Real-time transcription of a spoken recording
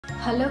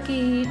Hello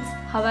kids,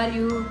 how are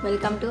you?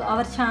 Welcome to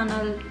our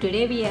channel.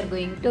 Today we are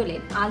going to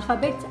learn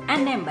alphabets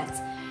and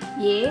numbers.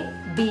 A,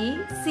 B,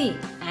 C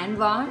and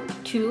 1,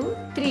 2,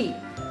 3.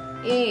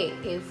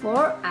 A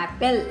for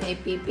apple,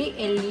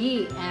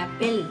 A-P-P-L-E,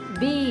 apple.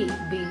 B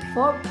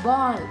for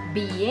ball,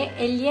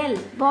 B-A-L-L,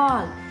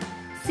 ball.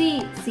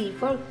 C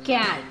for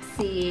cat,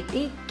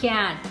 C-A-T,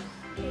 cat.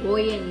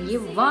 O-N-E,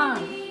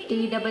 1,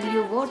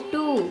 T-W-O,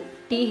 2,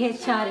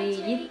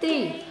 T-H-R-E,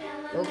 3.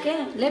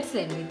 Okay, let's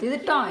learn with the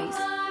toys.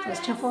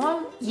 First of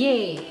all,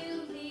 A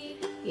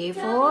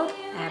for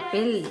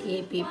apple,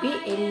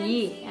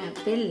 A-P-P-L-E,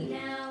 apple.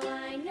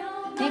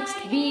 Next,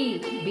 B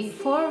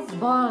for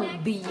ball,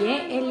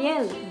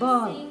 B-A-L-L,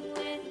 ball.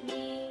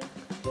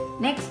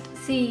 Next,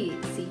 C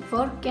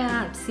for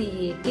cat,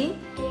 C-A-T,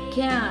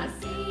 cat.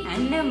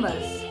 And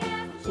numbers,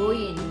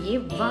 O-N-E,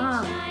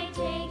 1,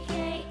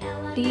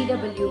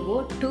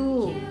 T-W-O,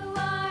 2,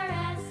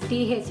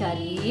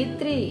 T-H-R-E,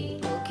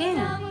 3. Okay,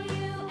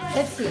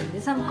 let's learn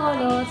some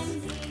colors.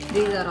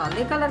 These are all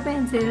the color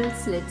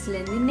pencils. Let's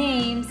learn the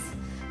names.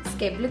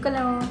 Sky blue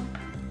color,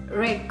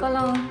 red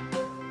color,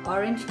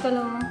 orange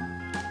color,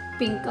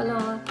 pink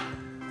color,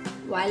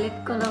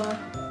 violet color,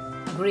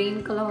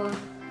 green color,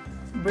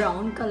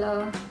 brown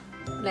color,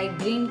 light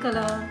green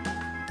color,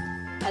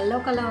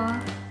 yellow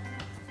color,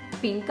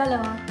 pink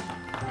color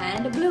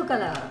and blue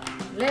color.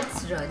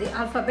 Let's draw the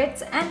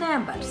alphabets and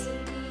numbers.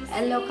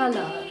 Yellow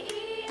color.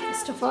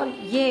 First of all,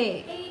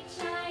 A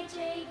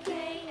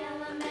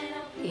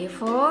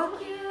for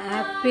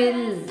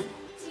apple.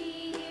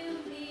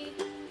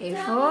 A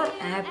for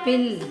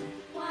apple.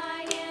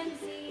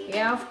 A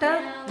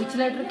after which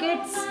letter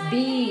kids?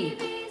 B.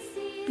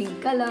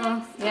 Pink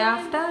color. A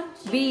after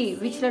B.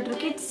 Which letter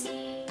kids?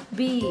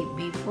 B.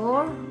 B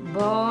for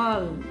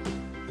ball.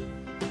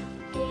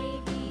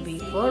 B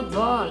for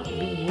ball.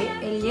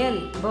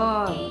 B-A-L-L.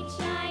 Ball.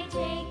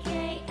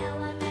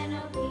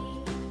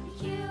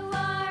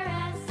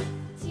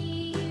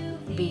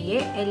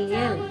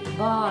 B-A-L-L.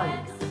 Ball.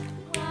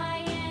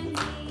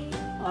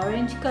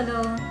 Orange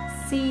color.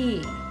 C.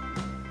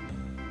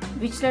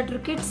 Which letter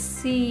kids?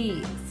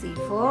 C. C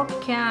for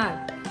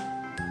cat.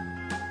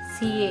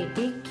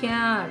 C-A-T,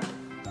 cat.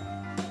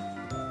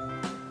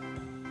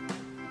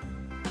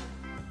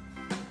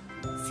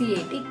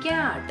 C-A-T,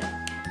 cat.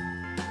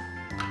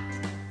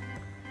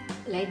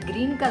 Light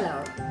green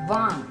color.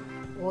 1.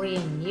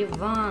 O-N-E,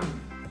 1.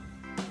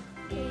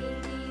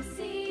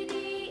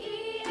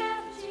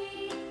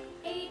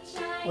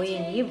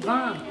 O-N-E,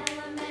 1.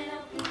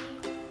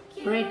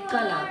 Red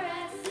color.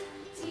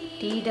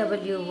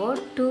 T-W-O,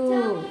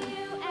 2.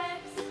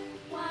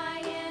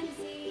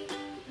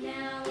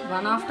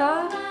 1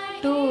 after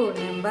 2.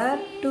 Number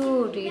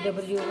 2.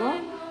 T-W-O,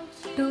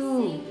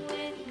 2.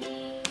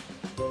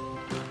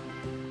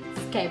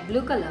 Sky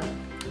blue color.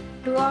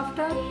 2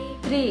 after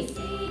 3.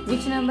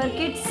 Which number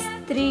kids?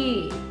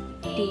 3.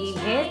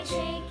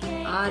 T-H-R-E-E,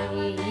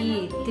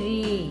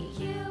 3.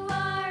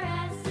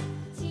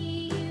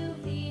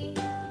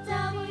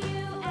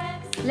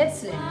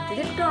 Let's learn with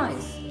the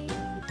toys.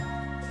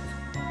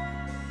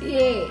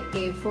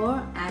 A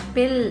for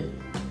apple.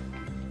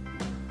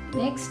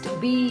 Next,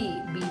 B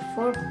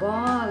for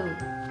ball.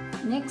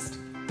 Next,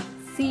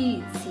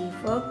 C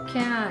for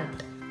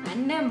cat.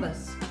 And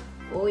numbers,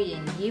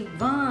 O-N-E,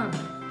 1,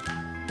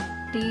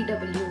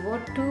 T-W-O,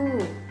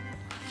 2,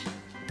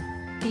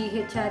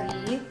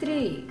 T-H-R-E,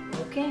 3.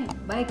 Okay,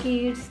 bye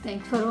kids.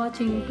 Thanks for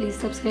watching. Please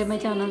subscribe my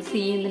channel.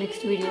 See you in the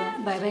next video.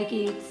 Bye bye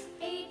kids.